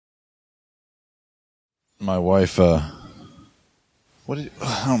my wife, I don't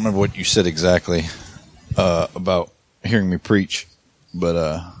remember what you said exactly about hearing me preach, but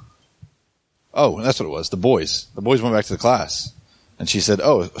that's what it was. The boys went back to the class, and she said,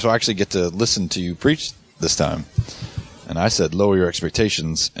 "Oh, so I actually get to listen to you preach this time." And I said, "Lower your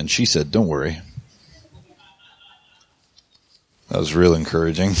expectations," and she said, "Don't worry." That was real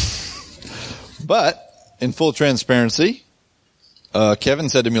encouraging. But in full transparency, Kevin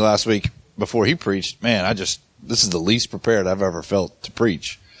said to me last week before he preached, "Man, this is the least prepared I've ever felt to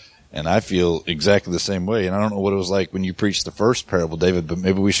preach." And I feel exactly the same way. And I don't know what it was like when you preached the first parable, David, but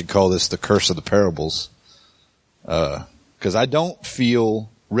maybe we should call this the curse of the parables. 'Cause I don't feel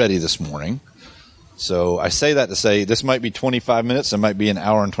ready this morning. So I say that to say this might be 25 minutes. It might be an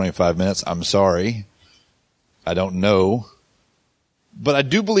hour and 25 minutes. I'm sorry. I don't know. But I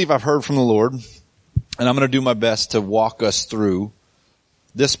do believe I've heard from the Lord, and I'm going to do my best to walk us through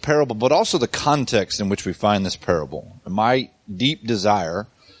this parable, but also the context in which we find this parable. And my deep desire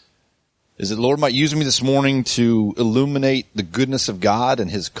is that the Lord might use me this morning to illuminate the goodness of God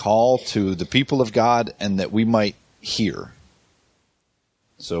and his call to the people of God, and that we might hear.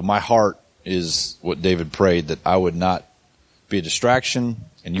 So my heart is what David prayed, that I would not be a distraction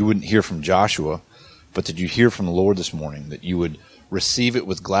and you wouldn't hear from Joshua, but that you hear from the Lord this morning, that you would receive it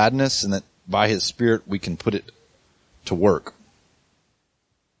with gladness, and that by his Spirit we can put it to work.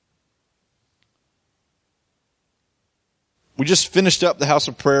 We just finished up the House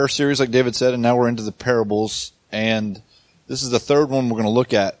of Prayer series, like David said, and now we're into the parables, and this is the third one we're going to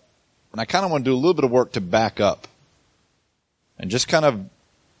look at. And I kind of want to do a little bit of work to back up and just kind of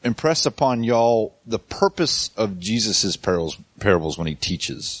impress upon y'all the purpose of Jesus' parables when he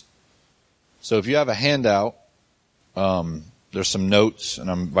teaches. So if you have a handout, there's some notes,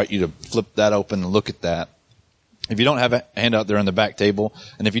 and I invite you to flip that open and look at that. If you don't have a handout, they're on the back table.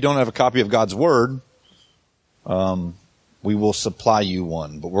 And if you don't have a copy of God's Word, we will supply you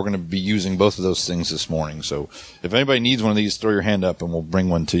one. But we're going to be using both of those things this morning. So if anybody needs one of these, throw your hand up and we'll bring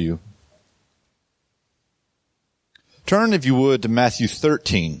one to you. Turn, if you would, to Matthew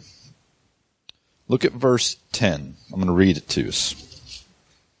 13. Look at verse 10. I'm going to read it to us.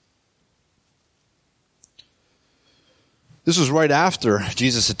 This was right after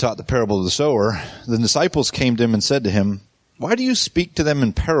Jesus had taught the parable of the sower. The disciples came to him and said to him, "Why do you speak to them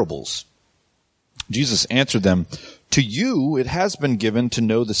in parables?" Jesus answered them, "To you it has been given to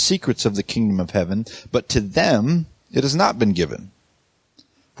know the secrets of the kingdom of heaven, but to them it has not been given.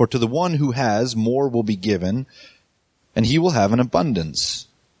 For to the one who has, more will be given, and he will have an abundance.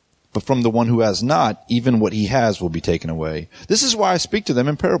 But from the one who has not, even what he has will be taken away. This is why I speak to them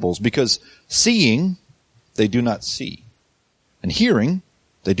in parables, because seeing they do not see, and hearing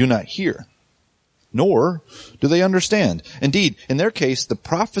they do not hear, nor do they understand. Indeed, in their case, the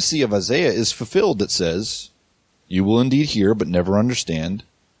prophecy of Isaiah is fulfilled that says, 'You will indeed hear, but never understand.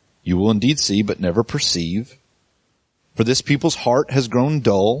 You will indeed see, but never perceive. For this people's heart has grown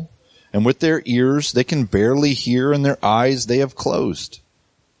dull, and with their ears they can barely hear, and their eyes they have closed,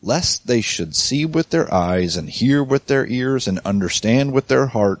 lest they should see with their eyes, and hear with their ears, and understand with their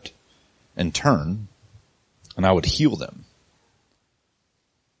heart, and turn, and I would heal them.'"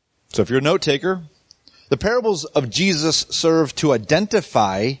 So if you're a note taker, the parables of Jesus serve to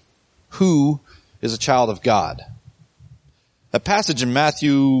identify who is a child of God. That passage in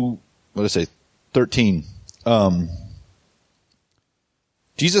Matthew, 13.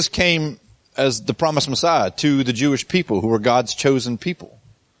 Jesus came as the promised Messiah to the Jewish people who were God's chosen people.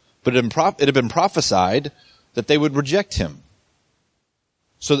 But it had been prophesied that they would reject him,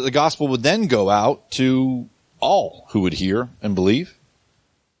 so that the gospel would then go out to all who would hear and believe.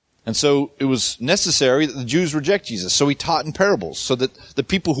 And so it was necessary that the Jews reject Jesus. So he taught in parables, so that the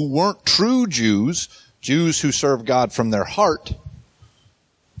people who weren't true Jews, Jews who serve God from their heart,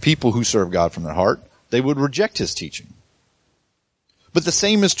 people who serve God from their heart, they would reject his teaching. But the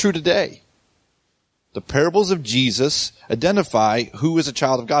same is true today. The parables of Jesus identify who is a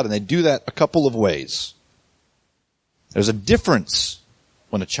child of God, and they do that a couple of ways. There's a difference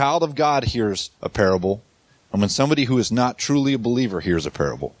when a child of God hears a parable and when somebody who is not truly a believer hears a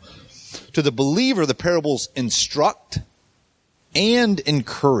parable. To the believer, the parables instruct and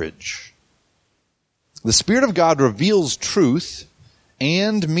encourage. The Spirit of God reveals truth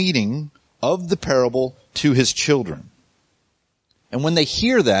and meaning of the parable to his children. And when they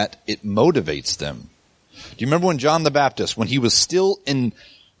hear that, it motivates them. Do you remember when John the Baptist, when he was still in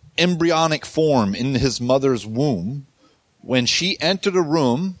embryonic form in his mother's womb, when she entered a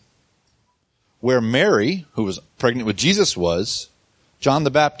room where Mary, who was pregnant with Jesus, was, John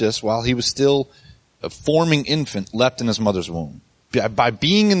the Baptist, while he was still a forming infant, leapt in his mother's womb. By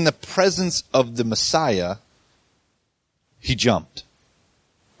being in the presence of the Messiah, he jumped.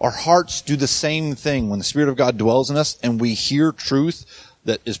 Our hearts do the same thing when the Spirit of God dwells in us and we hear truth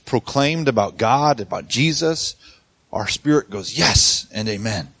that is proclaimed about God, about Jesus. Our spirit goes, yes and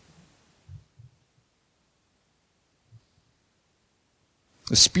amen.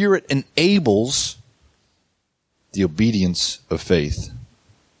 The Spirit enables the obedience of faith.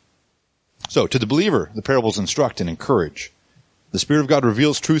 So, to the believer, the parables instruct and encourage. The Spirit of God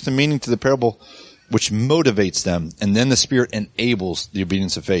reveals truth and meaning to the parable, which motivates them, and then the Spirit enables the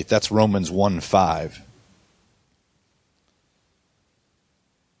obedience of faith. That's Romans 1:5.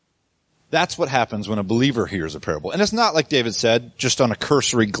 That's what happens when a believer hears a parable. And it's not, like David said, just on a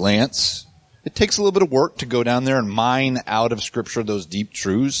cursory glance. It takes a little bit of work to go down there and mine out of Scripture those deep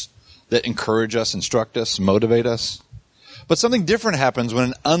truths that encourage us, instruct us, motivate us. But something different happens when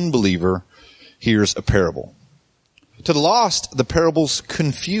an unbeliever hears a parable. To the lost, the parables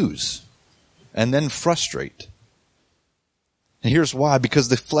confuse and then frustrate. And here's why. Because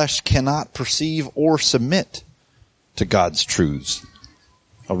the flesh cannot perceive or submit to God's truths.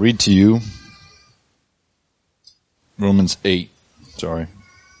 I'll read to you Romans 8. Sorry.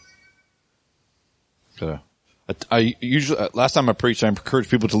 I usually, last time I preached, I encouraged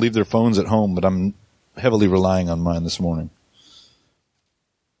people to leave their phones at home, but I'm heavily relying on mine this morning.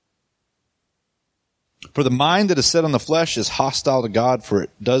 For the mind that is set on the flesh is hostile to God, for it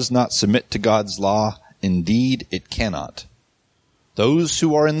does not submit to God's law. Indeed, it cannot. Those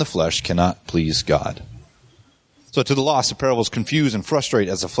who are in the flesh cannot please God. So to the lost, the parables confuse and frustrate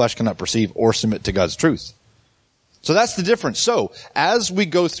as the flesh cannot perceive or submit to God's truth. So that's the difference. So as we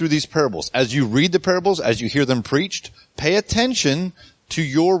go through these parables, as you read the parables, as you hear them preached, pay attention to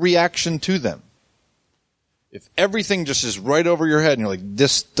your reaction to them. If everything just is right over your head and you're like,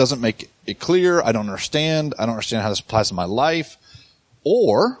 this doesn't make it clear, I don't understand how this applies to my life.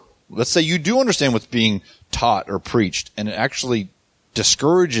 Or, let's say you do understand what's being taught or preached and it actually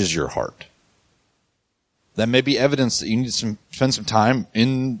discourages your heart. That may be evidence that you need to spend some time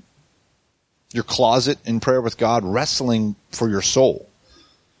in your closet in prayer with God, wrestling for your soul.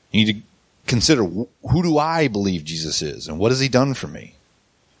 You need to consider, who do I believe Jesus is and what has he done for me?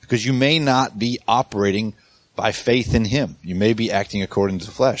 Because you may not be operating by faith in him. You may be acting according to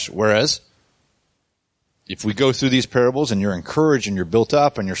the flesh. Whereas, if we go through these parables and you're encouraged and you're built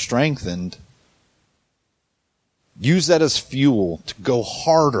up and you're strengthened, use that as fuel to go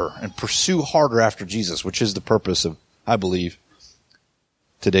harder and pursue harder after Jesus, which is the purpose of, I believe,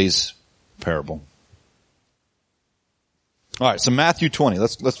 today's parable. All right, so Matthew 20.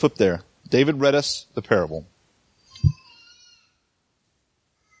 Let's flip there. David read us the parable.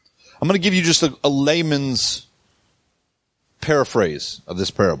 I'm going to give you just a layman's paraphrase of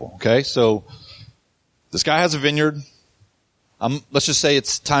this parable, okay? So this guy has a vineyard. Let's just say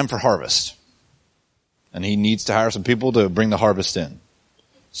it's time for harvest. And he needs to hire some people to bring the harvest in.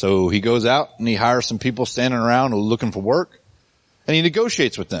 So he goes out and he hires some people standing around looking for work. And he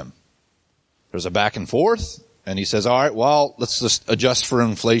negotiates with them. There's a back and forth. And he says, all right, well, let's just adjust for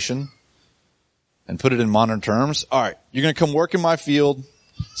inflation and put it in modern terms. All right, you're going to come work in my field.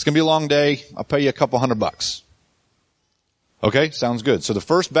 It's going to be a long day. I'll pay you a couple $100. Okay, sounds good. So the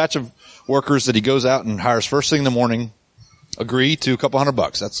first batch of workers that he goes out and hires first thing in the morning agree to a couple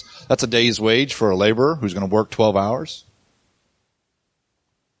 $100. That's a day's wage for a laborer who's going to work 12 hours.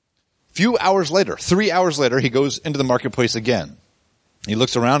 Few hours later, 3 hours later, he goes into the marketplace again. He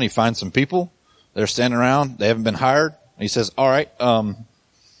looks around, he finds some people. They're standing around. They haven't been hired. And he says, all right,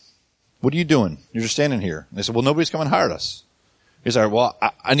 what are you doing? You're just standing here. And they said, well, nobody's come and hired us. He said, well,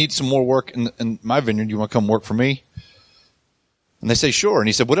 I need some more work in my vineyard. You want to come work for me? And they say, sure. And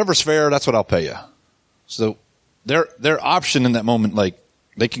he said, whatever's fair, that's what I'll pay you. So their option in that moment, like,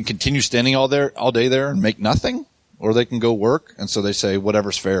 they can continue standing all day there and make nothing, or they can go work. And so they say,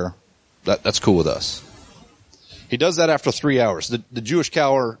 whatever's fair, that's cool with us. He does that after 3 hours. The Jewish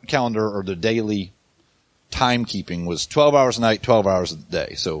calendar or the daily timekeeping was 12 hours a night, 12 hours a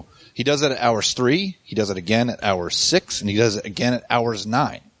day. So he does that at hours 3. He does it again at hours 6, and he does it again at hours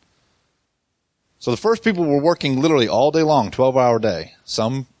 9. So the first people were working literally all day long, 12-hour day.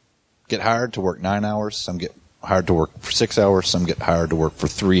 Some get hired to work 9 hours. Some get hired to work for 6 hours. Some get hired to work for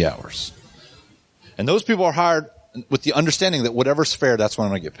 3 hours. And those people are hired with the understanding that whatever's fair, that's when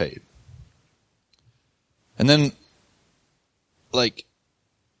I'm going to get paid. And then, like,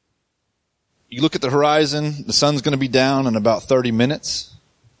 you look at the horizon, the sun's going to be down in about 30 minutes.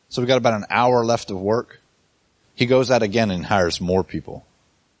 So we got about an hour left of work. He goes out again and hires more people.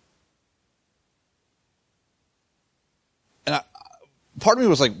 And part of me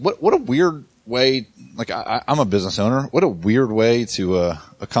was like, what a weird way I'm a business owner. What a weird way to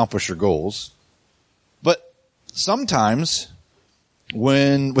accomplish your goals. But sometimes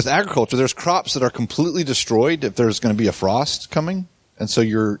with agriculture, there's crops that are completely destroyed if there's going to be a frost coming. And so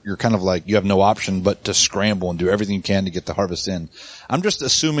you're kind of like, you have no option but to scramble and do everything you can to get the harvest in. I'm just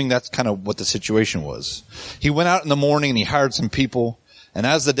assuming that's kind of what the situation was. He went out in the morning and he hired some people. And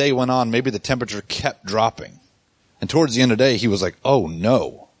as the day went on, maybe the temperature kept dropping. And towards the end of the day, he was like, oh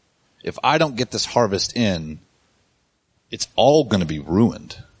no, if I don't get this harvest in, it's all going to be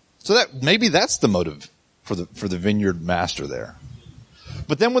ruined. So maybe that's the motive for the vineyard master there.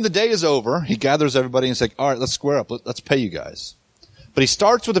 But then when the day is over, he gathers everybody and says, all right, let's square up. Let's pay you guys. But he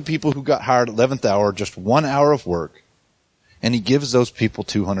starts with the people who got hired at 11th hour, just 1 hour of work, and he gives those people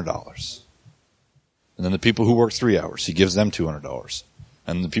 $200. And then the people who work 3 hours, he gives them $200.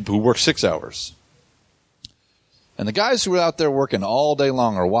 And the people who work 6 hours. And the guys who are out there working all day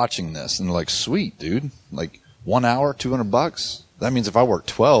long are watching this and they're like, sweet, dude. Like 1 hour, $200. That means if I work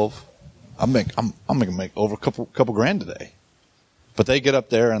 12, I'm going to make over a couple grand today. But they get up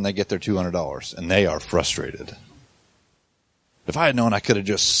there and they get their $200 and they are frustrated. If I had known I could have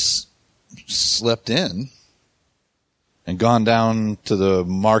just slept in and gone down to the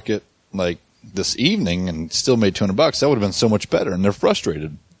market like this evening and still made $200, that would have been so much better. And they're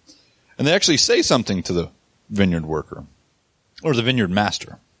frustrated. And they actually say something to the vineyard worker or the vineyard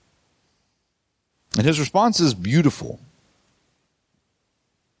master. And his response is beautiful.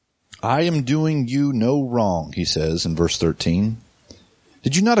 I am doing you no wrong, he says in verse 13.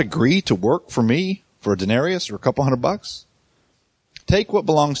 Did you not agree to work for me for a denarius or a couple $100? Take what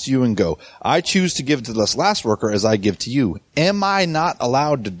belongs to you and go. I choose to give to this last worker as I give to you. Am I not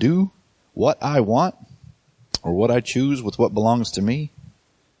allowed to do what I want or what I choose with what belongs to me?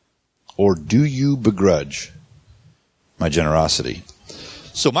 Or do you begrudge my generosity?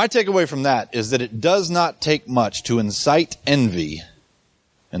 So my takeaway from that is that it does not take much to incite envy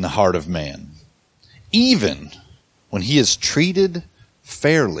in the heart of man, even when he is treated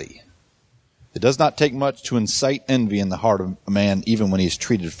fairly. It does not take much to incite envy in the heart of a man, even when he is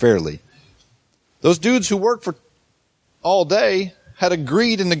treated fairly. Those dudes who worked for all day had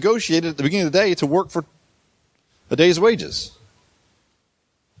agreed and negotiated at the beginning of the day to work for a day's wages,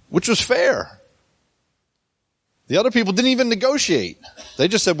 which was fair. The other people didn't even negotiate. They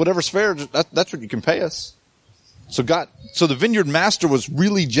just said, whatever's fair, that's what you can pay us. So the vineyard master was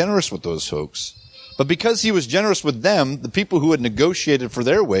really generous with those folks. But because he was generous with them, the people who had negotiated for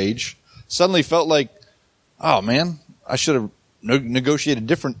their wage suddenly felt like, oh man, I should have negotiated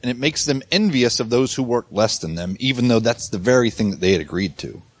different. And it makes them envious of those who work less than them, even though that's the very thing that they had agreed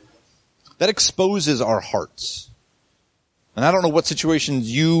to. That exposes our hearts. And I don't know what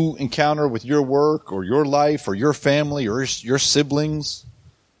situations you encounter with your work or your life or your family or your siblings,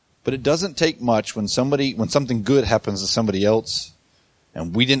 but it doesn't take much when something good happens to somebody else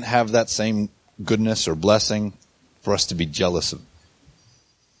and we didn't have that same goodness or blessing for us to be jealous of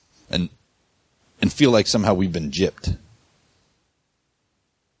and feel like somehow we've been gypped.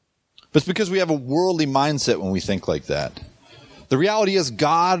 But it's because we have a worldly mindset when we think like that. The reality is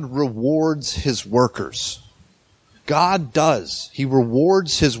God rewards his workers. God does. He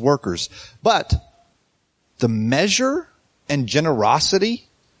rewards his workers. But the measure and generosity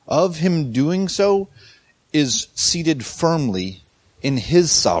of him doing so is seated firmly in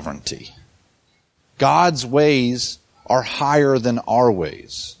his sovereignty. God's ways are higher than our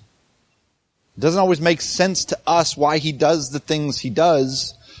ways. It doesn't always make sense to us why he does the things he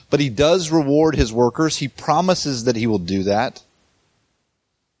does, but he does reward his workers. He promises that he will do that.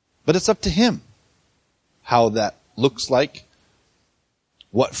 But it's up to him how that looks like,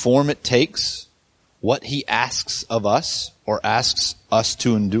 what form it takes, what he asks of us or asks us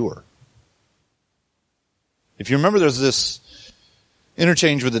to endure. If you remember, there's this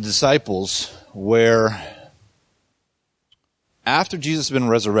interchange with the disciples where after Jesus has been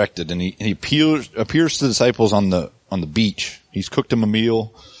resurrected and he appears to the disciples on the beach, he's cooked them a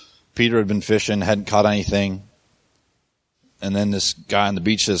meal. Peter had been fishing, hadn't caught anything. And then this guy on the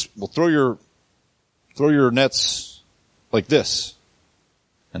beach says, well, throw your nets like this.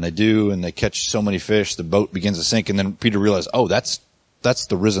 And they do, and they catch so many fish, the boat begins to sink, and then Peter realizes, oh, that's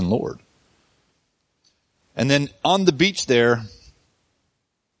the risen Lord. And then on the beach there,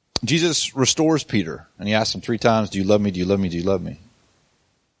 Jesus restores Peter, and he asks him 3 times, do you love me, do you love me, do you love me?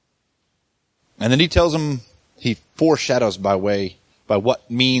 And then he tells him, he foreshadows by what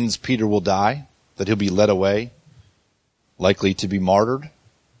means Peter will die, that he'll be led away, likely to be martyred.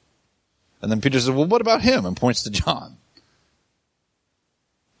 And then Peter says, well, what about him? And points to John.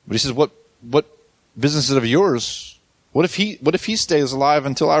 But he says, what business is it of yours? What if he stays alive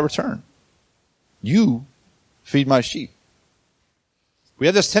until I return? You feed my sheep. We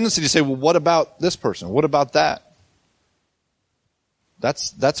have this tendency to say, well, what about this person? What about that?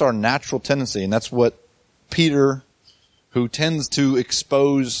 That's our natural tendency, and that's what Peter, who tends to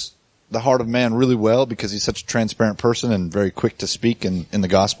expose the heart of man really well because he's such a transparent person and very quick to speak in the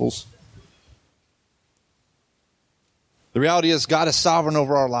Gospels. The reality is God is sovereign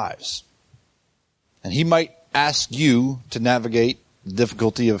over our lives. And he might ask you to navigate the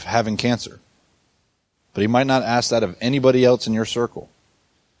difficulty of having cancer. But he might not ask that of anybody else in your circle.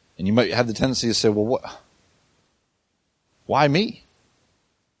 And you might have the tendency to say, well, why me?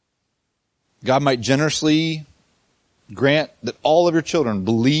 God might generously grant that all of your children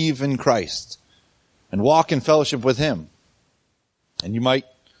believe in Christ and walk in fellowship with him. And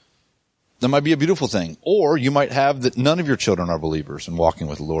that might be a beautiful thing. Or you might have that none of your children are believers and walking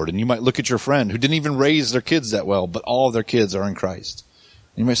with the Lord. And you might look at your friend who didn't even raise their kids that well, but all of their kids are in Christ.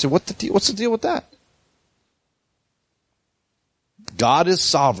 And you might say, what's the deal with that? God is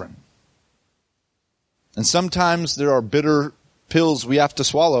sovereign. And sometimes there are bitter pills we have to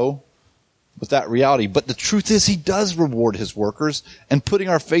swallow with that reality. But the truth is he does reward his workers, and putting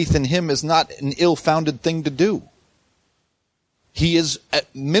our faith in him is not an ill-founded thing to do. He is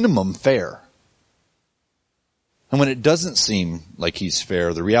at minimum fair. And when it doesn't seem like he's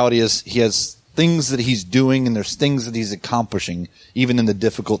fair, the reality is he has things that he's doing and there's things that he's accomplishing, even in the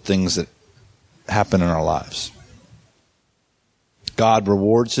difficult things that happen in our lives. God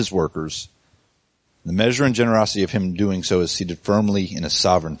rewards his workers. The measure and generosity of him doing so is seated firmly in his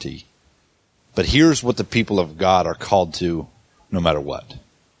sovereignty. But here's what the people of God are called to no matter what.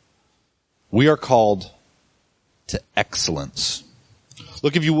 We are called to excellence.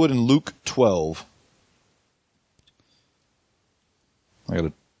 Look, if you would, in Luke 12. I got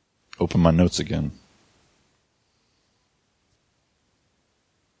to open my notes again.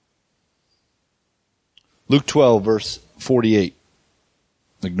 Luke 12, verse 48.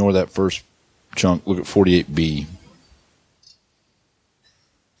 Ignore that first chunk. Look at 48b.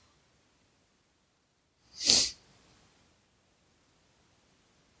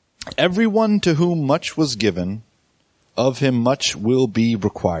 Everyone to whom much was given, of him much will be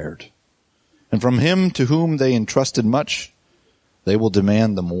required. And from him to whom they entrusted much, they will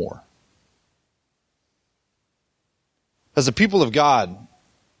demand the more. As the people of God,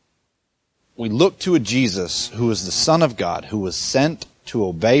 we look to a Jesus who is the Son of God, who was sent to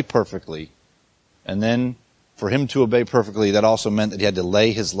obey perfectly. And then for him to obey perfectly, that also meant that he had to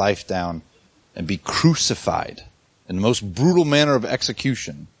lay his life down and be crucified in the most brutal manner of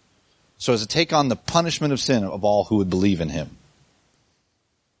execution, so as to take on the punishment of sin of all who would believe in him.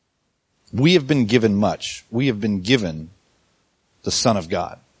 We have been given much. We have been given the Son of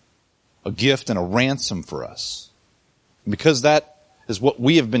God, a gift and a ransom for us. And because that is what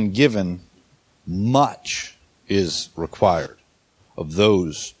we have been given, much is required of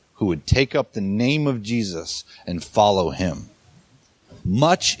those who would take up the name of Jesus and follow him.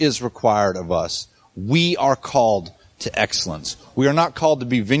 Much is required of us. We are called to excellence. We are not called to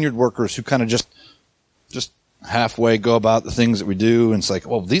be vineyard workers who kind of just halfway go about the things that we do. And it's like,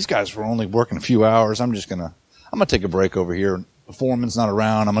 well, these guys were only working a few hours. I'm going to take a break over here. The foreman's not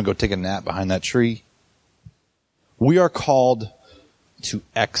around. I'm going to go take a nap behind that tree. We are called to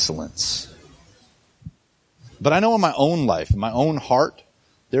excellence. But I know in my own life, in my own heart,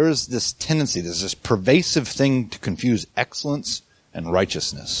 there is this tendency, there's this pervasive thing to confuse excellence and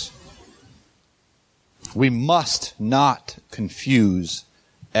righteousness. We must not confuse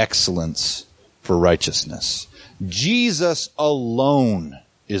excellence for righteousness. Jesus alone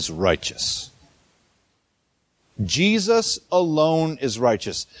is righteous. Jesus alone is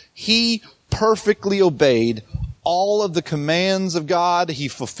righteous. He perfectly obeyed all of the commands of God. He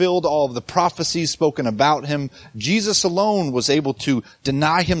fulfilled all of the prophecies spoken about him. Jesus alone was able to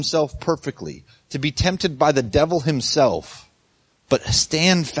deny himself perfectly, to be tempted by the devil himself, but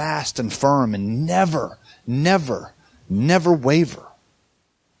stand fast and firm and never waver,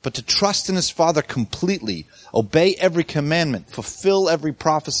 but to trust in his Father completely, obey every commandment, fulfill every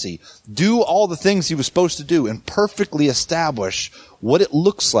prophecy, do all the things he was supposed to do, and perfectly establish what it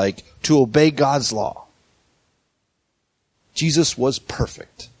looks like to obey God's law. Jesus was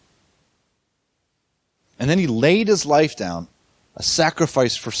perfect. And then he laid his life down, a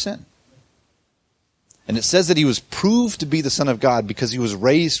sacrifice for sin. And it says that he was proved to be the Son of God because he was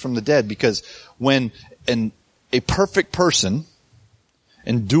raised from the dead. Because when a perfect person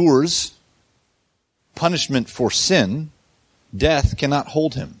endures punishment for sin, death cannot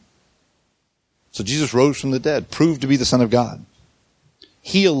hold him. So Jesus rose from the dead, proved to be the Son of God.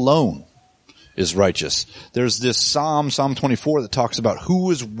 He alone is righteous. There's this Psalm 24, that talks about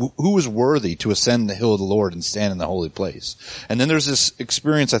who is worthy to ascend the hill of the Lord and stand in the holy place. And then there's this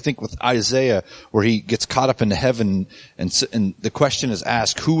experience, I think, with Isaiah, where he gets caught up into heaven, and the question is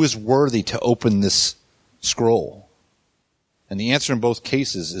asked, who is worthy to open this scroll? And the answer in both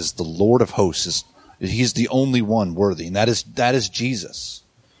cases is the Lord of hosts. He's the only one worthy, and that is Jesus.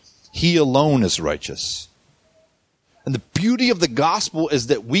 He alone is righteous. And the beauty of the gospel is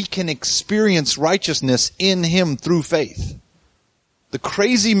that we can experience righteousness in him through faith. The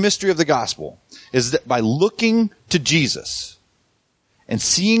crazy mystery of the gospel is that by looking to Jesus and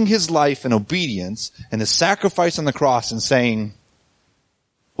seeing his life and obedience and his sacrifice on the cross and saying,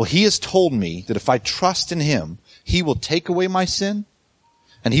 well, he has told me that if I trust in him, he will take away my sin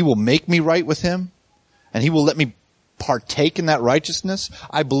and he will make me right with him and he will let me partake in that righteousness.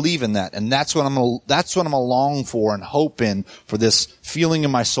 I believe in that, and that's what I'm gonna long for and hope in, for this feeling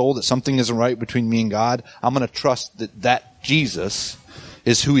in my soul that something isn't right between me and God. I'm gonna trust that Jesus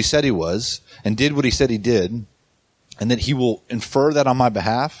is who he said he was and did what he said he did, and that he will infer that on my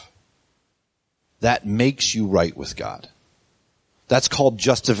behalf. That makes you right with God. That's called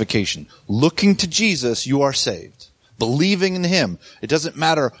justification. Looking to Jesus, you are saved. Believing in him, it doesn't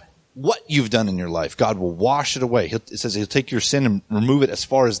matter what you've done in your life, God will wash it away. It says he'll take your sin and remove it as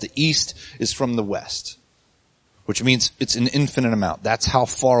far as the east is from the west, which means it's an infinite amount. That's how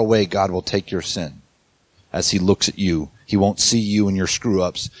far away God will take your sin. As he looks at you, he won't see you in your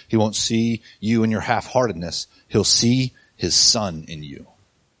screw-ups. He won't see you in your half-heartedness. He'll see his son in you.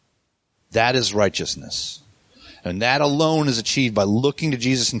 That is righteousness. And that alone is achieved by looking to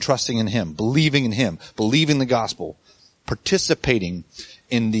Jesus and trusting in him, believing in him, believing the gospel, participating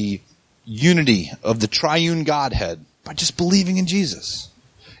in the unity of the triune Godhead by just believing in Jesus.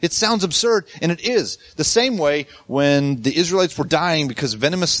 It sounds absurd, and it is. The same way when the Israelites were dying because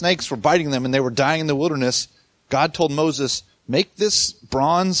venomous snakes were biting them and they were dying in the wilderness, God told Moses, make this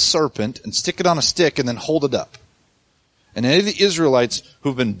bronze serpent and stick it on a stick and then hold it up. And any of the Israelites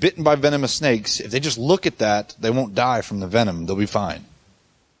who've been bitten by venomous snakes, if they just look at that, they won't die from the venom. They'll be fine.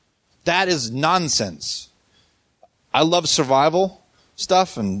 That is nonsense. I love survival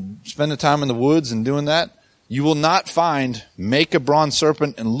stuff and spending time in the woods and doing that. You will not find make a bronze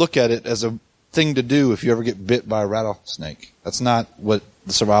serpent and look at it as a thing to do if you ever get bit by a rattlesnake. That's not what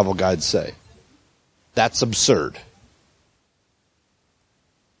the survival guides say. That's absurd.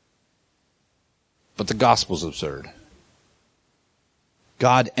 But the gospel's absurd.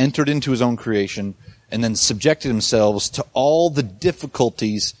 God entered into his own creation and then subjected himself to all the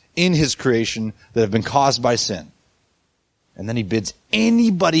difficulties in his creation that have been caused by sin. And then he bids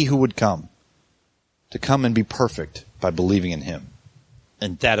anybody who would come to come and be perfect by believing in him.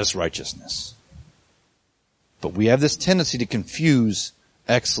 And that is righteousness. But we have this tendency to confuse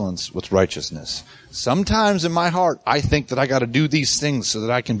excellence with righteousness. Sometimes in my heart, I think that I got to do these things so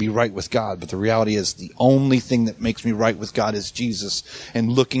that I can be right with God. But the reality is the only thing that makes me right with God is Jesus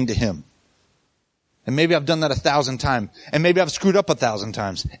and looking to him. And maybe I've done that 1,000 times. And maybe I've screwed up 1,000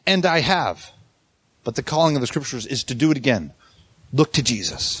 times. And I have. But the calling of the scriptures is to do it again. Look to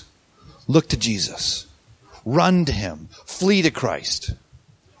Jesus. Look to Jesus. Run to him. Flee to Christ.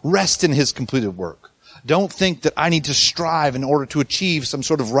 Rest in his completed work. Don't think that I need to strive in order to achieve some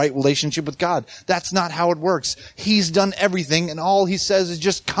sort of right relationship with God. That's not how it works. He's done everything, and all he says is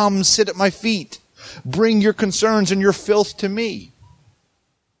just come sit at my feet. Bring your concerns and your filth to me.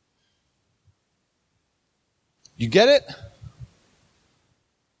 You get it?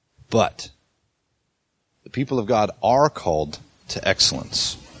 But the people of God are called to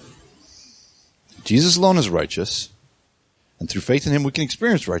excellence. Jesus alone is righteous, and through faith in him we can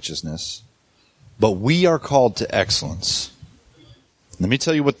experience righteousness, but we are called to excellence. Let me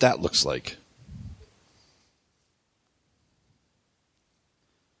tell you what that looks like.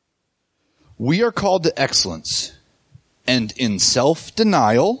 We are called to excellence, and in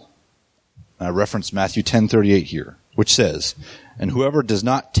self-denial, I reference Matthew 10:38 here, which says, and whoever does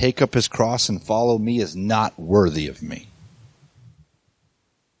not take up his cross and follow me is not worthy of me.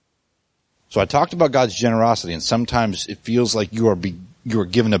 So I talked about God's generosity, and sometimes it feels like you are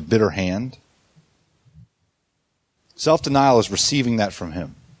given a bitter hand. Self-denial is receiving that from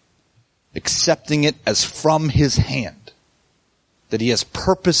him, accepting it as from his hand, that he has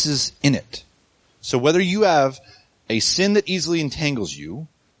purposes in it. So whether you have a sin that easily entangles you,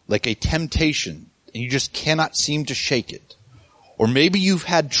 like a temptation, and you just cannot seem to shake it, or maybe you've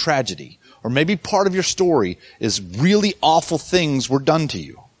had tragedy, or maybe part of your story is really awful things were done to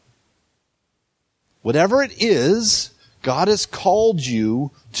you. Whatever it is, God has called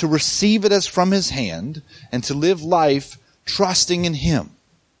you to receive it as from his hand and to live life trusting in him.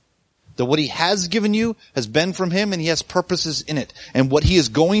 That what he has given you has been from him and he has purposes in it. And what he is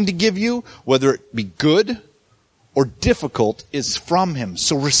going to give you, whether it be good or difficult, is from him.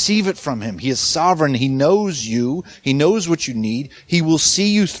 So receive it from him. He is sovereign. He knows you. He knows what you need. He will see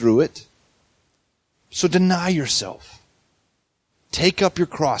you through it. So deny yourself. Take up your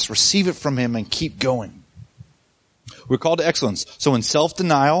cross. Receive it from him and keep going. We're called to excellence. So in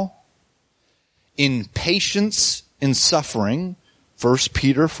self-denial, in patience, in suffering, 1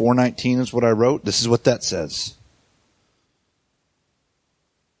 Peter 4:19 is what I wrote. This is what that says.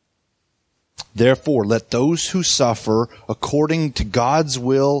 Therefore, let those who suffer according to God's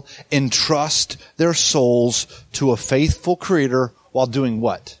will entrust their souls to a faithful Creator while doing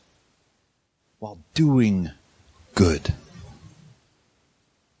what? While doing good.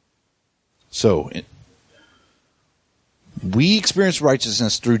 So, we experience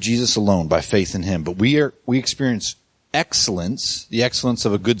righteousness through Jesus alone by faith in him, but we experience excellence, the excellence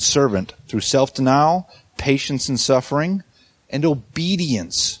of a good servant, through self-denial, patience in suffering, and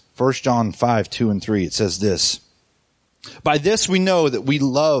obedience. 1 John 5:2 and 3, it says this. By this we know that we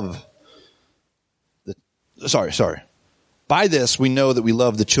love By this we know that we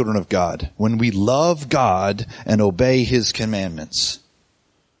love the children of God, when we love God and obey his commandments.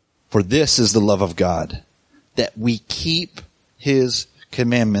 For this is the love of God, that we keep his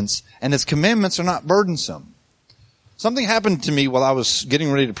commandments, and his commandments are not burdensome. Something happened to me while I was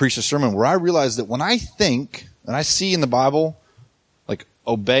getting ready to preach a sermon where I realized that when I think, and I see in the Bible, like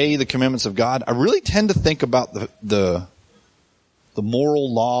obey the commandments of God, I really tend to think about the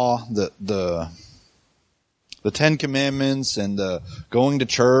moral law, the 10 commandments and going to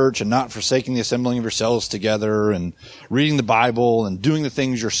church and not forsaking the assembling of yourselves together and reading the Bible and doing the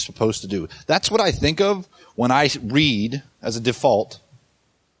things you're supposed to do. That's what I think of when I read, as a default,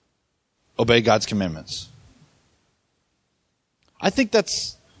 obey God's commandments. I think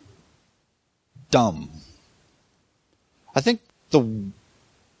that's dumb. I think the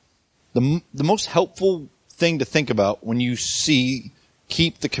most helpful thing to think about when you see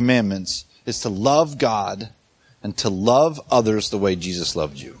keep the commandments is to love God and to love others the way Jesus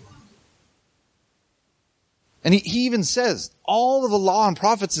loved you. And he even says all of the law and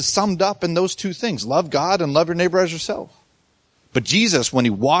prophets is summed up in those two things. Love God and love your neighbor as yourself. But Jesus, when he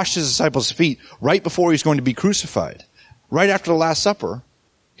washed his disciples' feet right before he was going to be crucified, right after the Last Supper,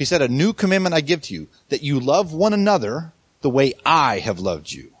 he said, a new commandment I give to you, that you love one another the way I have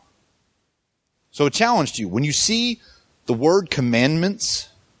loved you. So a challenge to you, when you see the word commandments,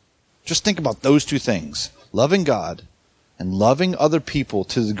 just think about those two things, loving God and loving other people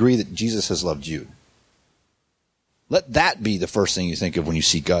to the degree that Jesus has loved you. Let that be the first thing you think of when you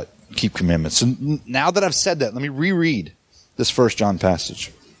see God keep commandments. So now that I've said that, let me reread this 1 John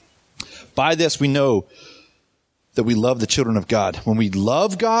passage. By this we know that we love the children of God, when we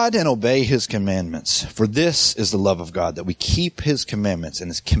love God and obey his commandments. For this is the love of God, that we keep his commandments, and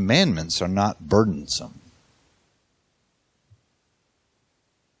his commandments are not burdensome.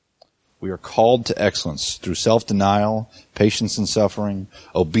 We are called to excellence through self-denial, patience in suffering,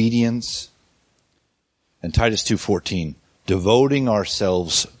 obedience, and Titus 2:14, devoting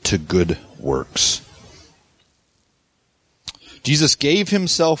ourselves to good works. Jesus gave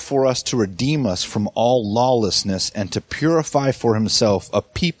himself for us to redeem us from all lawlessness and to purify for himself a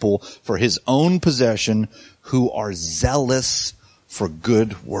people for his own possession who are zealous for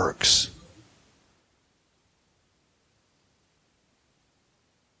good works.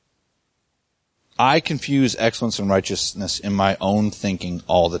 I confuse excellence and righteousness in my own thinking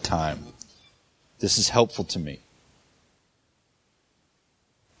all the time. This is helpful to me.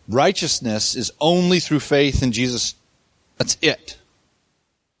 Righteousness is only through faith in Jesus. That's it.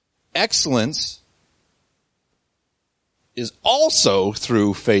 Excellence is also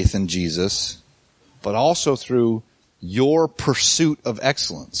through faith in Jesus, but also through your pursuit of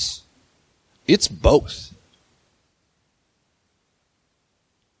excellence. It's both.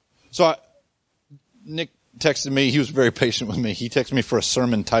 So Nick texted me. He was very patient with me. He texted me for a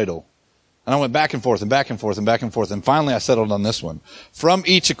sermon title. And I went back and forth and back and forth and back and forth. And finally I settled on this one. From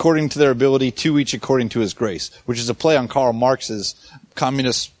each according to their ability, to each according to his grace. Which is a play on Karl Marx's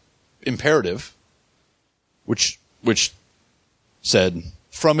communist imperative. Which said,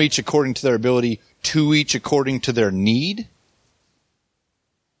 from each according to their ability, to each according to their need.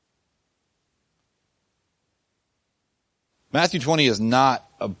 Matthew 20 is not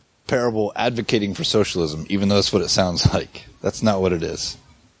a parable advocating for socialism, even though that's what it sounds like. That's not what it is.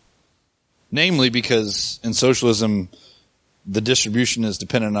 Namely, because in socialism, the distribution is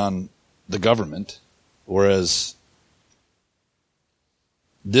dependent on the government, whereas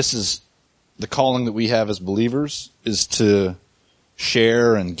this is the calling that we have as believers, is to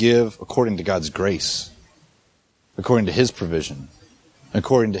share and give according to God's grace, according to his provision,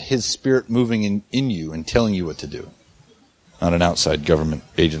 according to his Spirit moving in you and telling you what to do, not an outside government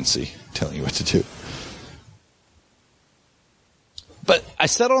agency telling you what to do. But I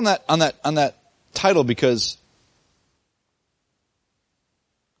settled on that title because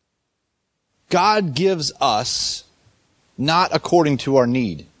God gives us not according to our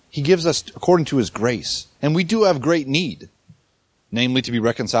need. He gives us according to his grace. And we do have great need, namely to be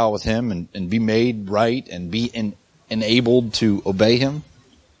reconciled with him and be made right and be enabled to obey him.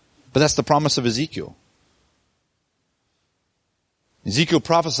 But that's the promise of Ezekiel. Ezekiel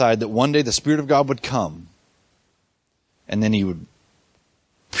prophesied that one day the Spirit of God would come and then he would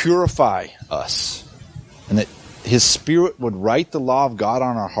purify us and that his Spirit would write the law of God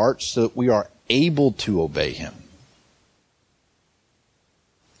on our hearts so that we are able to obey him.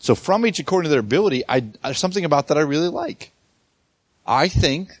 So from each according to their ability, there's something about that I really like. I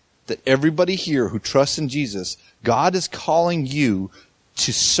think that everybody here who trusts in Jesus, God is calling you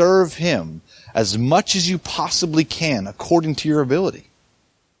to serve him as much as you possibly can according to your ability.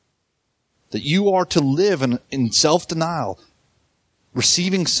 That you are to live in self-denial,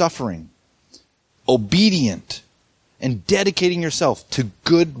 receiving suffering, obedient, and dedicating yourself to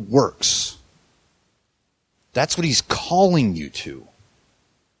good works. That's what he's calling you to.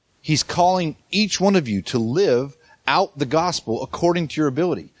 He's calling each one of you to live out the gospel according to your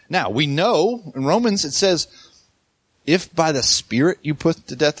ability. Now, we know in Romans it says, if by the Spirit you put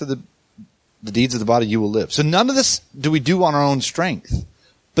to death the deeds of the body, you will live. So none of this do we do on our own strength.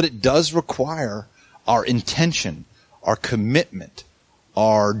 But it does require our intention, our commitment,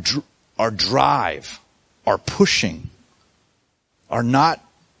 our drive, our pushing, our not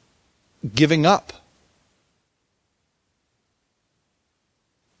giving up.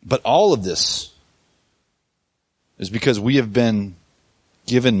 But all of this is because we have been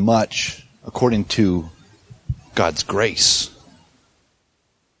given much according to God's grace.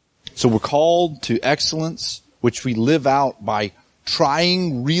 So we're called to excellence, which we live out by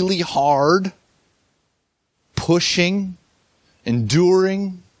trying really hard, pushing,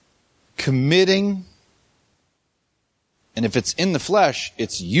 enduring, committing. And if it's in the flesh,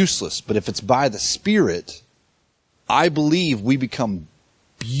 it's useless. But if it's by the Spirit, I believe we become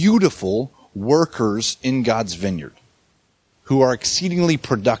beautiful workers in God's vineyard who are exceedingly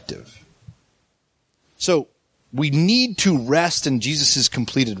productive. So we need to rest in Jesus'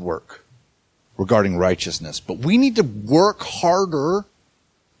 completed work regarding righteousness, but we need to work harder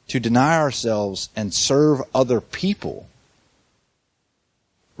to deny ourselves and serve other people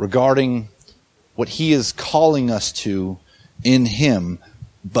regarding what he is calling us to in him,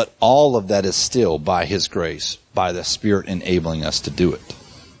 but all of that is still by his grace, by the Spirit enabling us to do it.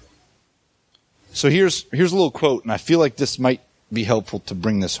 So here's a little quote, and I feel like this might be helpful to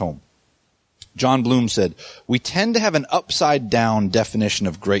bring this home. John Bloom said, "We tend to have an upside-down definition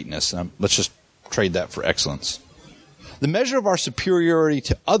of greatness." Let's just trade that for excellence. The measure of our superiority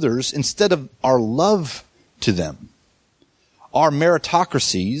to others instead of our love to them. Our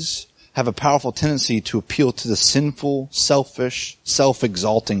meritocracies have a powerful tendency to appeal to the sinful, selfish,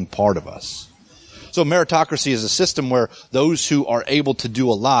 self-exalting part of us. So meritocracy is a system where those who are able to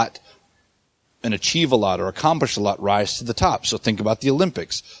do a lot and achieve a lot or accomplish a lot rise to the top. So think about the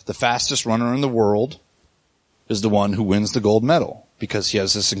Olympics. The fastest runner in the world is the one who wins the gold medal because he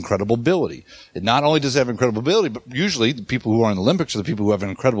has this incredible ability. It not only does he have incredible ability, but usually the people who are in the Olympics are the people who have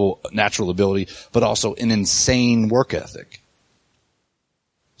an incredible natural ability, but also an insane work ethic.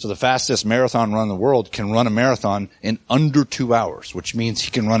 So the fastest marathon run in the world can run a marathon in under 2 hours, which means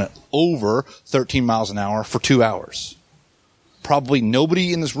he can run it over 13 miles an hour for 2 hours. Probably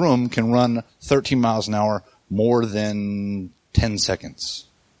nobody in this room can run 13 miles an hour more than 10 seconds.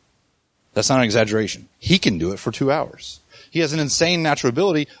 That's not an exaggeration. He can do it for 2 hours. He has an insane natural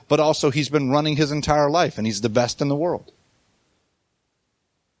ability, but also he's been running his entire life, and he's the best in the world.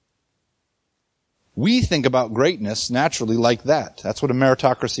 We think about greatness naturally like that. That's what a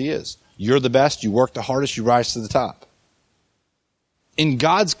meritocracy is. You're the best, you work the hardest, you rise to the top. In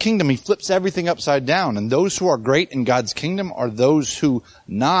God's kingdom, he flips everything upside down. And those who are great in God's kingdom are those who,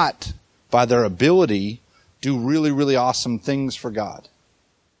 not by their ability, do really, really awesome things for God.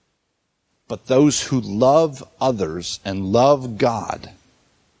 But those who love others and love God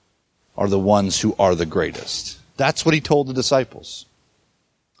are the ones who are the greatest. That's what he told the disciples.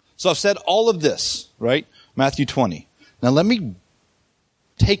 So I've said all of this, right? Matthew 20. Now let me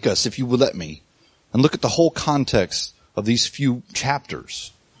take us, if you will let me, and look at the whole context of these few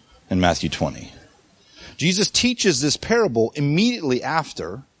chapters in Matthew 20. Jesus teaches this parable immediately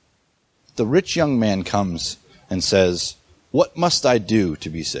after the rich young man comes and says, what must I do to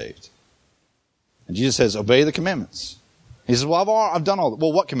be saved? And Jesus says, obey the commandments. He says, well, I've done all.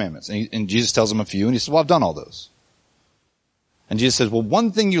 Well, what commandments? And Jesus tells him a few, and he says, well, I've done all those. And Jesus says, well,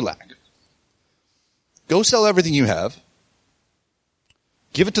 one thing you lack. Go sell everything you have,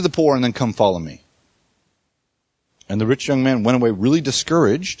 give it to the poor, and then come follow me. And the rich young man went away really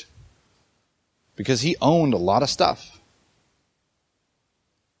discouraged because he owned a lot of stuff.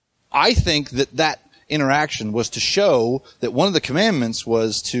 I think that interaction was to show that one of the commandments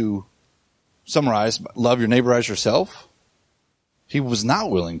was to summarize, love your neighbor as yourself. He was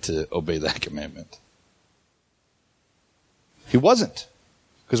not willing to obey that commandment. He wasn't.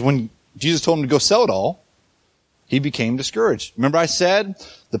 Because when Jesus told him to go sell it all, he became discouraged. Remember I said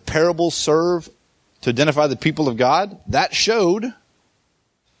the parables serve to identify the people of God? That showed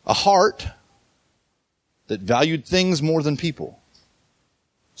a heart that valued things more than people.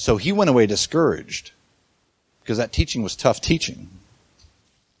 So he went away discouraged because that teaching was tough teaching.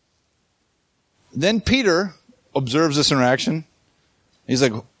 Then Peter observes this interaction. He's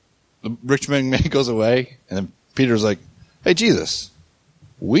like, the rich man goes away, and then Peter's like, hey, Jesus,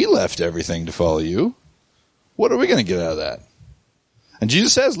 we left everything to follow you. What are we going to get out of that? And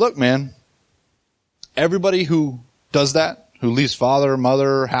Jesus says, look, man, everybody who does that, who leaves father,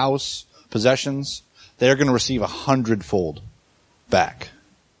 mother, house, possessions, they're going to receive 100-fold back.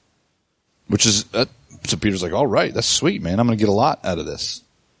 Which is, so Peter's like, all right, that's sweet, man. I'm going to get a lot out of this.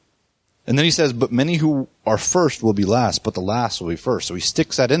 And then he says, but many who are first will be last, but the last will be first. So he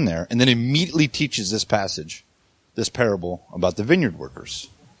sticks that in there and then immediately teaches this passage, this parable about the vineyard workers.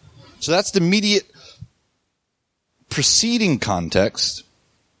 So that's the immediate preceding context.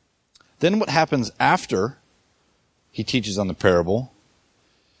 Then what happens after he teaches on the parable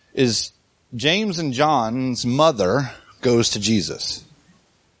is James and John's mother goes to Jesus.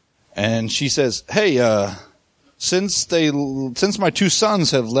 And she says, hey, since my two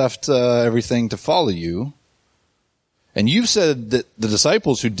sons have left everything to follow you, and you've said that the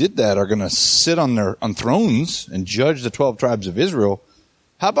disciples who did that are going to sit on thrones and judge the 12 tribes of Israel,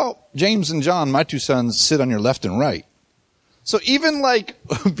 how about James and John, my two sons, sit on your left and right? So even like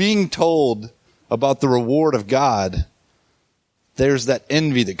being told about the reward of God, there's that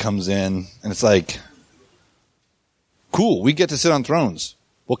envy that comes in, and it's like, cool, we get to sit on thrones.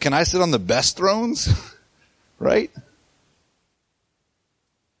 Well, can I sit on the best thrones? Right?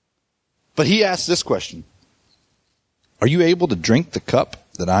 But he asks this question. Are you able to drink the cup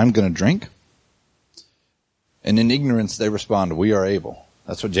that I'm going to drink? And in ignorance they respond, we are able.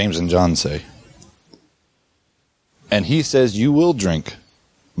 That's what James and John say. And he says, you will drink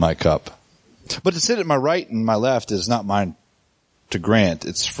my cup. But to sit at my right and my left is not mine to grant.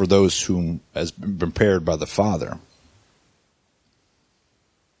 It's for those whom has been prepared by the Father.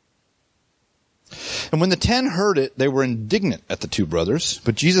 And when the 10 heard it, they were indignant at the two brothers.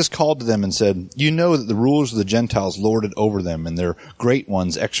 But Jesus called to them and said, you know that the rulers of the Gentiles lord it over them, and their great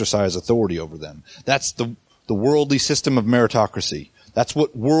ones exercise authority over them. That's the worldly system of meritocracy. That's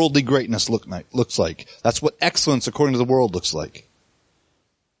what worldly greatness looks like. That's what excellence according to the world looks like.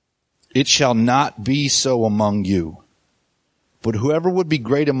 It shall not be so among you. But whoever would be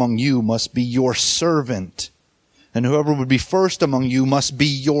great among you must be your servant. And whoever would be first among you must be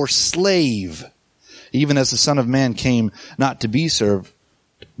your slave. Even as the Son of Man came not to be served,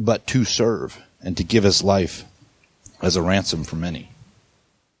 but to serve, and to give his life as a ransom for many.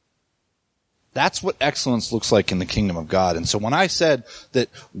 That's what excellence looks like in the kingdom of God. And so when I said that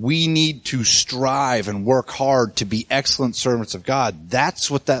we need to strive and work hard to be excellent servants of God,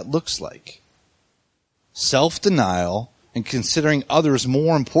 that's what that looks like. Self-denial and considering others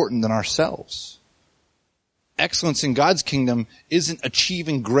more important than ourselves. Excellence in God's kingdom isn't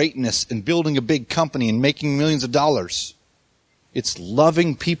achieving greatness and building a big company and making millions of dollars. It's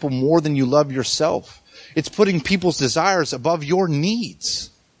loving people more than you love yourself. It's putting people's desires above your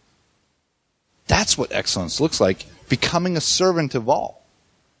needs. That's what excellence looks like, becoming a servant of all.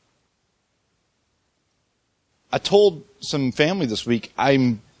 I told some family this week,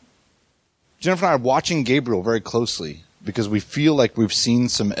 Jennifer and I are watching Gabriel very closely because we feel like we've seen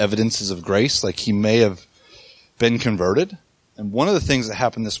some evidences of grace, like he may have been converted. And one of the things that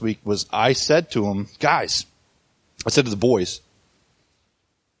happened this week was I said to him, guys, I said to the boys,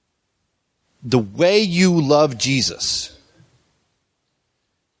 the way you love Jesus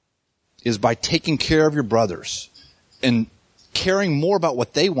is by taking care of your brothers and caring more about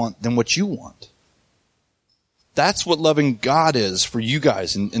what they want than what you want. That's what loving God is for you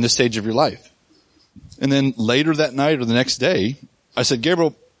guys in this stage of your life. And then later that night or the next day, I said,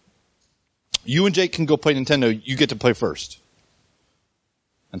 Gabriel, you and Jake can go play Nintendo. You get to play first.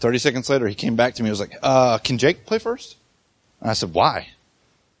 And 30 seconds later, he came back to me and was like, can Jake play first? And I said, why?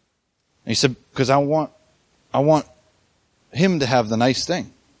 And he said, because I want him to have the nice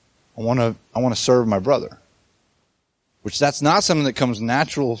thing. I want to serve my brother. Which that's not something that comes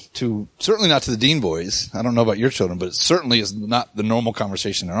natural to, certainly not to the Dean boys. I don't know about your children, but it certainly is not the normal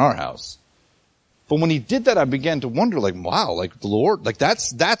conversation in our house. But when he did that, I began to wonder, like, wow, like the Lord, like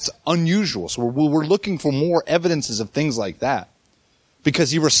that's unusual. So we're looking for more evidences of things like that. Because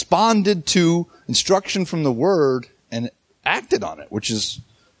he responded to instruction from the Word and acted on it, which is,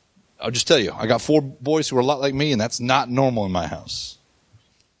 I'll just tell you, I got 4 boys who are a lot like me, and that's not normal in my house.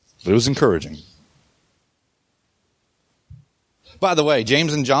 But it was encouraging. By the way,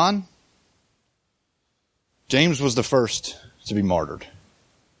 James and John, James was the first to be martyred.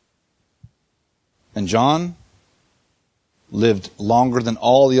 And John lived longer than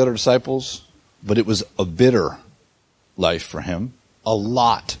all the other disciples, but it was a bitter life for him. A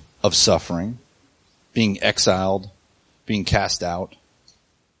lot of suffering, being exiled, being cast out.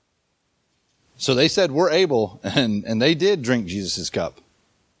 So they said, we're able, and they did drink Jesus' cup.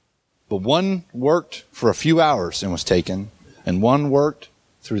 But one worked for a few hours and was taken, and one worked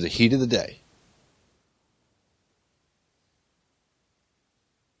through the heat of the day.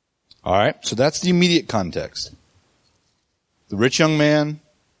 All right, so that's the immediate context. The rich young man,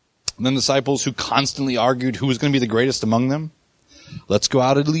 and then the disciples who constantly argued who was going to be the greatest among them. Let's go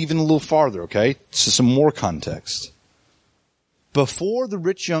out and even a little farther, okay? So some more context. Before the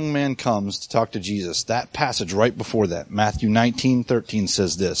rich young man comes to talk to Jesus, that passage right before that, Matthew 19:13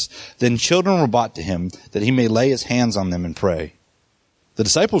 says this, "Then children were brought to him that he may lay his hands on them and pray. The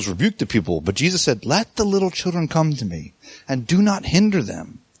disciples rebuked the people, but Jesus said, 'Let the little children come to me, and do not hinder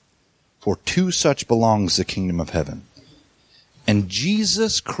them, for to such belongs the kingdom of heaven.' And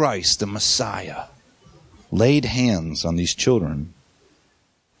Jesus Christ, the Messiah, laid hands on these children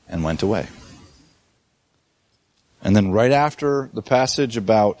and went away." And then right after the passage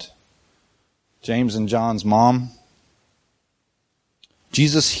about James and John's mom,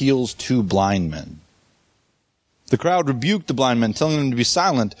 Jesus heals 2 blind men. The crowd rebuked the blind men, telling them to be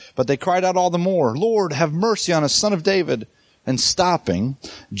silent, but they cried out all the more, "Lord, have mercy on us, Son of David." And stopping,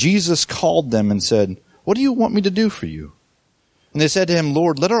 Jesus called them and said, "What do you want me to do for you?" And they said to him,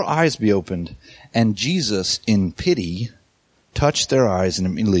 "Lord, let our eyes be opened." And Jesus, in pity, touched their eyes, and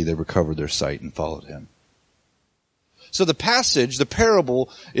immediately they recovered their sight and followed him. So the passage, the parable,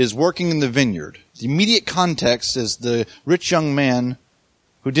 is working in the vineyard. The immediate context is the rich young man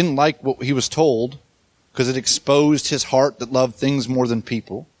who didn't like what he was told because it exposed his heart that loved things more than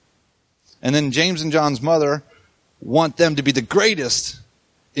people. And then James and John's mother want them to be the greatest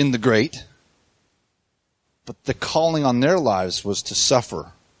in the great. But the calling on their lives was to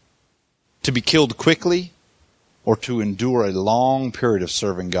suffer, to be killed quickly, or to endure a long period of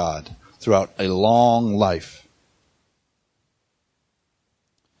serving God throughout a long life.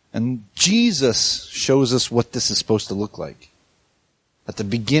 And Jesus shows us what this is supposed to look like. At the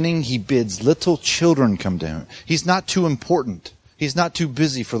beginning, he bids little children come to him. He's not too important. He's not too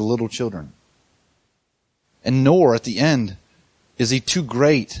busy for the little children. And nor, at the end, is he too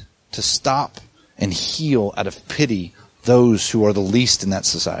great to stop and heal out of pity those who are the least in that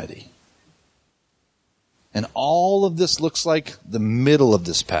society. And all of this looks like the middle of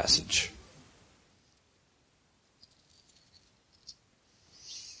this passage.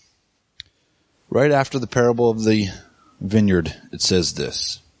 Right after the parable of the vineyard, it says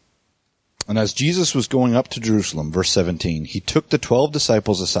this. "And as Jesus was going up to Jerusalem," verse 17, "he took the 12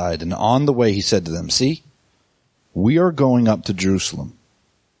 disciples aside, and on the way he said to them, 'See, we are going up to Jerusalem,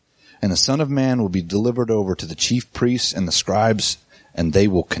 and the Son of Man will be delivered over to the chief priests and the scribes, and they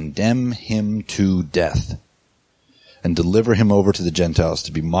will condemn him to death, and deliver him over to the Gentiles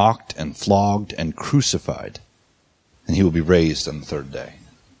to be mocked and flogged and crucified, and he will be raised on the 3rd day.'"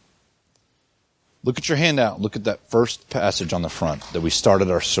 Look at your handout. Look at that first passage on the front that we started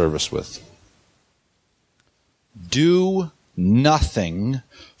our service with. "Do nothing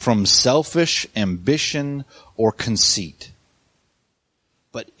from selfish ambition or conceit,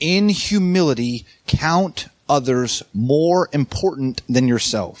 but in humility count others more important than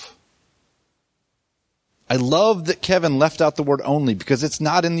yourself." I love that Kevin left out the word "only" because it's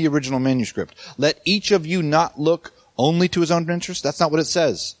not in the original manuscript. "Let each of you not look only to his own interest." That's not what it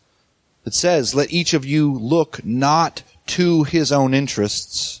says. It says, "Let each of you look not to his own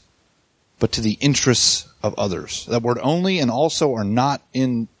interests, but to the interests of others." That word "only" and "also" are not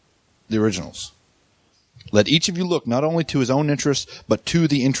in the originals. "Let each of you look not only to his own interests, but to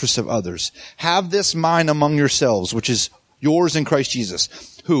the interests of others. Have this mind among yourselves, which is yours in Christ Jesus,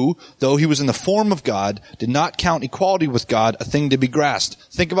 who, though he was in the form of God, did not count equality with God a thing to be grasped."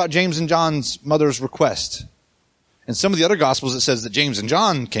 Think about James and John's mother's request. In some of the other Gospels, it says that James and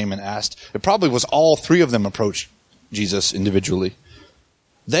John came and asked. It probably was all three of them approached Jesus individually.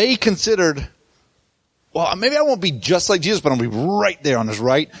 They considered, well, maybe I won't be just like Jesus, but I'll be right there on his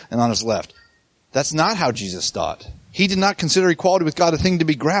right and on his left. That's not how Jesus thought. He did not consider equality with God a thing to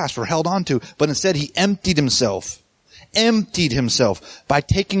be grasped or held onto, but instead he emptied himself by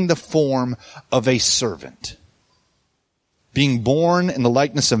taking the form of a servant. Being born in the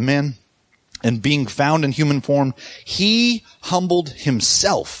likeness of men and being found in human form, he humbled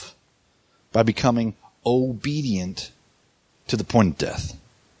himself by becoming obedient to the point of death,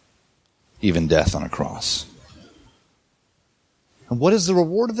 even death on a cross. And what is the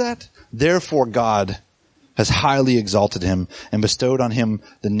reward of that? Therefore God has highly exalted him and bestowed on him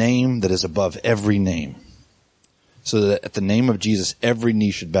the name that is above every name, so that at the name of Jesus every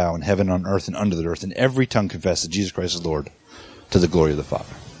knee should bow in heaven, on earth, and under the earth, and every tongue confess that Jesus Christ is Lord, to the glory of the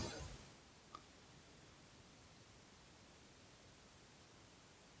Father.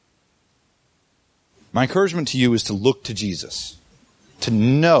 My encouragement to you is to look to Jesus, to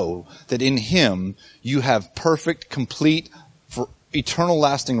know that in him you have perfect, complete, for eternal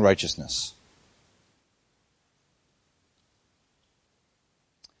lasting righteousness.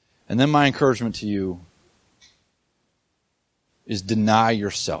 And then my encouragement to you is deny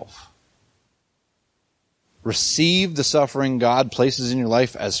yourself. Receive the suffering God places in your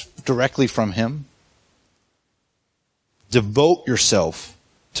life as directly from him. Devote yourself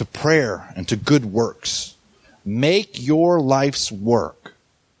to prayer and to good works. Make your life's work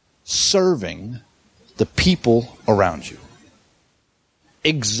serving the people around you.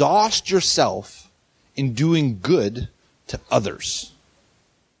 Exhaust yourself in doing good to others.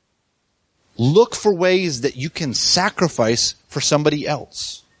 Look for ways that you can sacrifice for somebody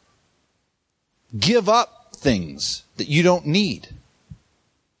else. Give up things that you don't need.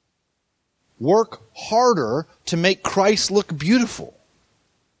 Work harder to make Christ look beautiful.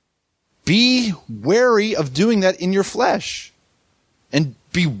 Be wary of doing that in your flesh. And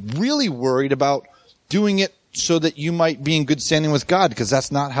be really worried about doing it so that you might be in good standing with God, because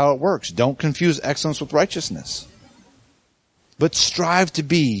that's not how it works. Don't confuse excellence with righteousness. But strive to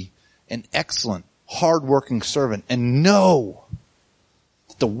be an excellent, hard-working servant, and know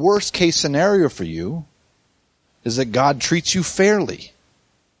that the worst case scenario for you is that God treats you fairly.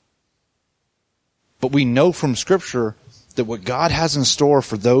 But we know from Scripture that what God has in store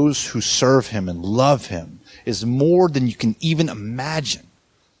for those who serve him and love him is more than you can even imagine.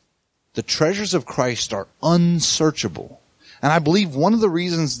 The treasures of Christ are unsearchable. And I believe one of the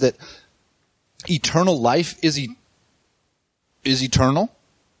reasons that eternal life is eternal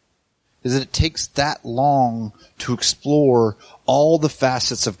is that it takes that long to explore all the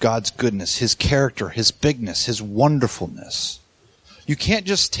facets of God's goodness, his character, his bigness, his wonderfulness. You can't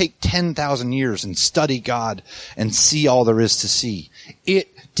just take 10,000 years and study God and see all there is to see. It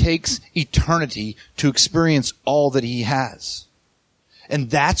takes eternity to experience all that he has. And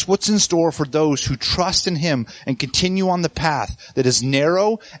that's what's in store for those who trust in him and continue on the path that is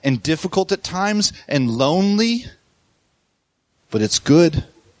narrow and difficult at times and lonely, but it's good.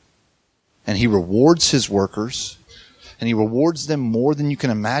 And he rewards his workers, and he rewards them more than you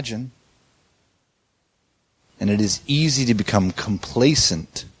can imagine. And it is easy to become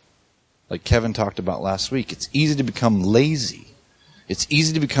complacent, like Kevin talked about last week. It's easy to become lazy. It's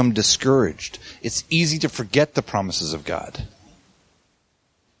easy to become discouraged. It's easy to forget the promises of God.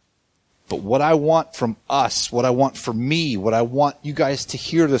 But what I want from us, what I want for me, what I want you guys to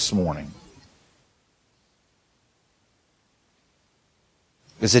hear this morning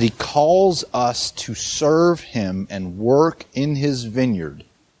is that he calls us to serve him and work in his vineyard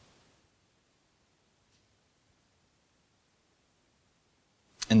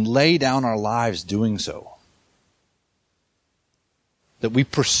and lay down our lives doing so. That we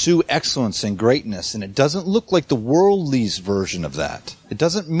pursue excellence and greatness, and it doesn't look like the worldly's version of that. It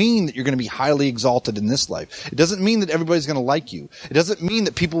doesn't mean that you're going to be highly exalted in this life. It doesn't mean that everybody's going to like you. It doesn't mean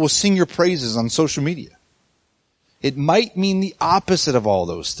that people will sing your praises on social media. It might mean the opposite of all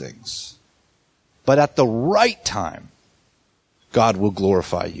those things. But at the right time, God will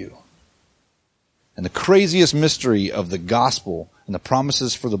glorify you. And the craziest mystery of the gospel and the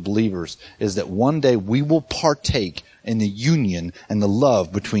promises for the believers is that one day we will partake in the union and the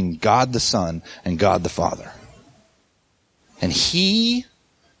love between God the Son and God the Father. And he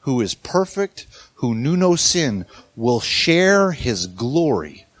who is perfect, who knew no sin, will share his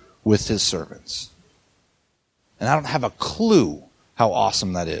glory with his servants. And I don't have a clue how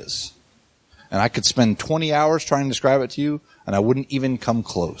awesome that is. And I could spend 20 hours trying to describe it to you, and I wouldn't even come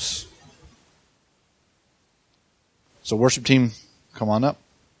close. So worship team, come on up.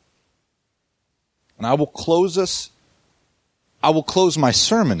 And I will close my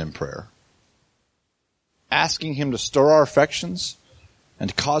sermon in prayer, asking him to stir our affections and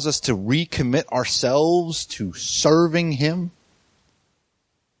to cause us to recommit ourselves to serving him.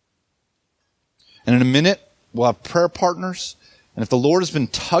 And in a minute, we'll have prayer partners. And if the Lord has been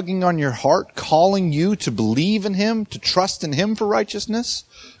tugging on your heart, calling you to believe in him, to trust in him for righteousness,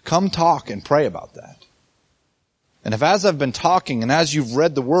 come talk and pray about that. And if as I've been talking and as you've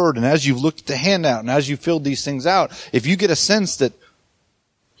read the word and as you've looked at the handout and as you've filled these things out, if you get a sense that,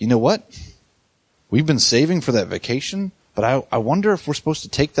 you know what? We've been saving for that vacation, but I wonder if we're supposed to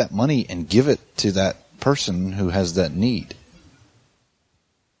take that money and give it to that person who has that need.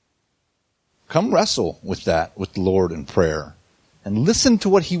 Come wrestle with that with the Lord in prayer and listen to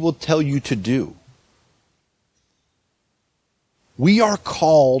what he will tell you to do. We are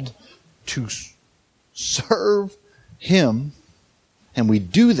called to serve him, and we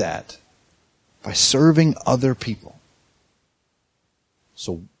do that by serving other people.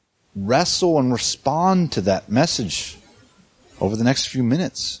 So wrestle and respond to that message over the next few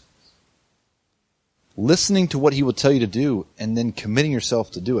minutes. Listening to what he will tell you to do and then committing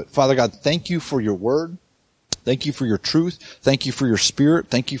yourself to do it. Father God, thank you for your word. Thank you for your truth. Thank you for your Spirit.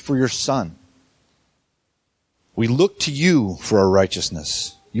 Thank you for your Son. We look to you for our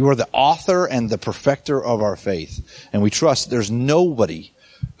righteousness. You are the author and the perfecter of our faith. And we trust there's nobody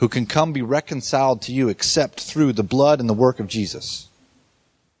who can come be reconciled to you except through the blood and the work of Jesus.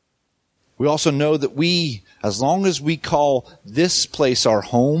 We also know that we, as long as we call this place our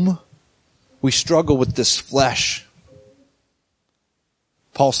home, we struggle with this flesh.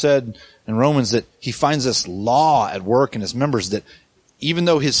 Paul said in Romans that he finds this law at work in his members, that even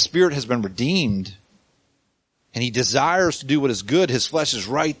though his spirit has been redeemed and he desires to do what is good, his flesh is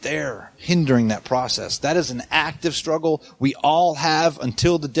right there, hindering that process. That is an active struggle we all have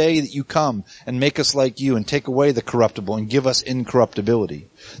until the day that you come and make us like you and take away the corruptible and give us incorruptibility.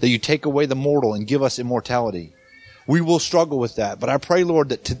 That you take away the mortal and give us immortality. We will struggle with that. But I pray, Lord,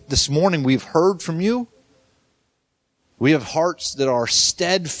 that this morning we've heard from you. We have hearts that are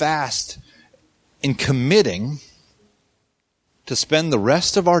steadfast in committing to spend the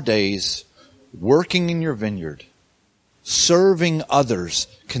rest of our days working in your vineyard, serving others,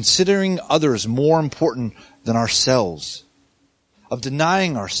 considering others more important than ourselves, of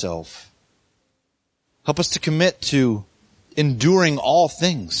denying ourselves. Help us to commit to enduring all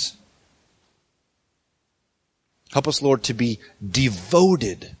things. Help us, Lord, to be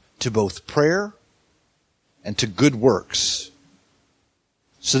devoted to both prayer and to good works,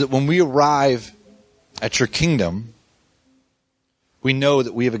 so that when we arrive at your kingdom, we know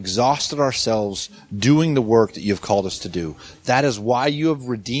that we have exhausted ourselves doing the work that you have called us to do. That is why you have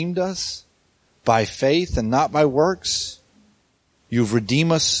redeemed us, by faith and not by works. You've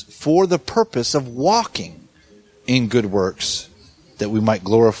redeemed us for the purpose of walking in good works, that we might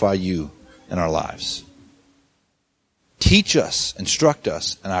glorify you in our lives. Teach us, instruct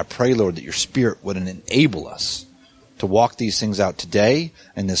us, and I pray, Lord, that your Spirit would enable us to walk these things out today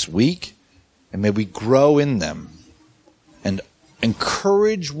and this week, and may we grow in them and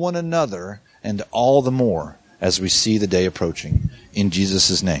encourage one another, and all the more as we see the day approaching. In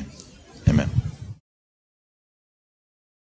Jesus' name.